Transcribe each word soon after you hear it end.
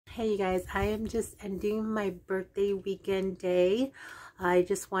Hey you guys, I am just ending my birthday weekend day. I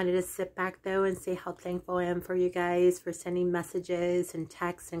just wanted to sit back though and say how thankful I am for you guys for sending messages and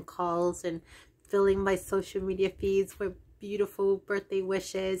texts and calls and filling my social media feeds with beautiful birthday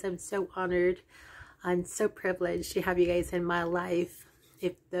wishes. I'm so honored. I'm so privileged to have you guys in my life.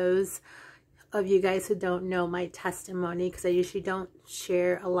 If those of you guys who don't know my testimony, because I usually don't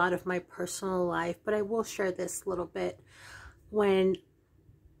share a lot of my personal life, but I will share this a little bit. When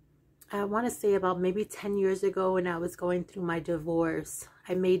I want to say about maybe 10 years ago, when I was going through my divorce,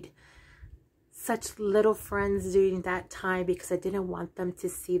 I made such little friends during that time because I didn't want them to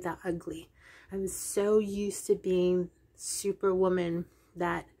see the ugly. I was so used to being superwoman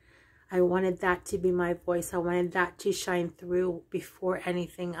that I wanted that to be my voice. I wanted that to shine through before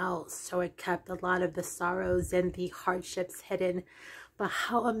anything else. So I kept a lot of the sorrows and the hardships hidden. But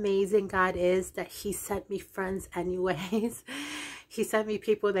how amazing God is that He sent me friends anyways. He sent me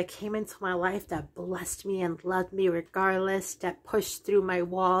people that came into my life that blessed me and loved me regardless, that pushed through my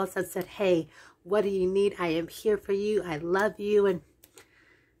walls and said, hey, what do you need? I am here for you. I love you. And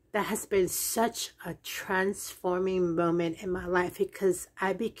that has been such a transforming moment in my life because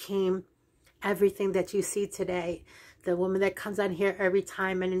I became everything that you see today. The woman that comes on here every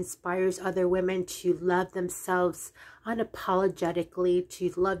time and inspires other women to love themselves unapologetically,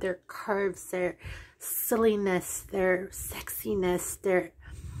 to love their curves, their silliness, their sexiness, their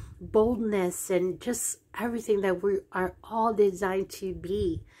boldness, and just everything that we are all designed to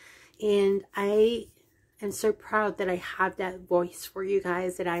be. And I am so proud that I have that voice for you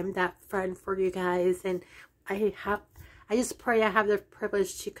guys, that I'm that friend for you guys. And I just pray I have the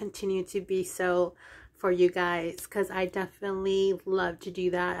privilege to continue to be so for you guys, because I definitely love to do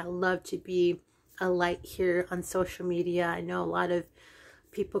that. I love to be a light here on social media. I know a lot of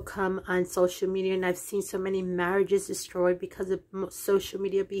people come on social media, and I've seen so many marriages destroyed because of social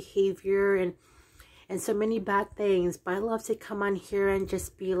media behavior and so many bad things. But I love to come on here and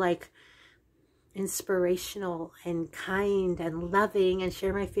just be like inspirational and kind and loving and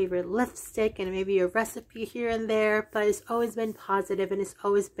share my favorite lipstick and maybe a recipe here and there. But it's always been positive, and it's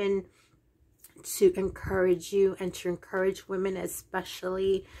always been to encourage you and to encourage women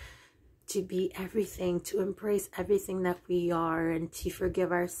especially to be everything, to embrace everything that we are, and to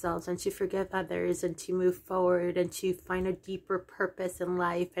forgive ourselves and to forgive others and to move forward and to find a deeper purpose in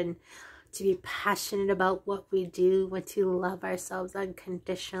life and to be passionate about what we do and to love ourselves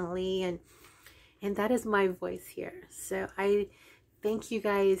unconditionally. And that is my voice here. So I thank you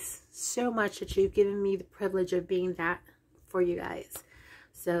guys so much that you've given me the privilege of being that for you guys.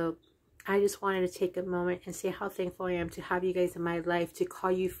 So I just wanted to take a moment and say how thankful I am to have you guys in my life, to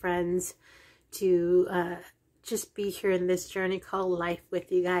call you friends, to just be here in this journey called life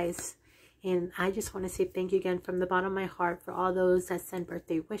with you guys. And I just want to say thank you again from the bottom of my heart for all those that send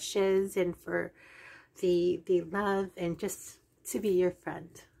birthday wishes and for the love and just to be your friend.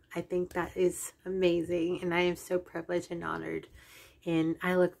 I think that is amazing, and I am so privileged and honored. And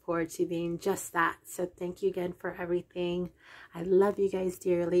I look forward to being just that. So thank you again for everything. I love you guys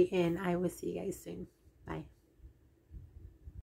dearly, and I will see you guys soon.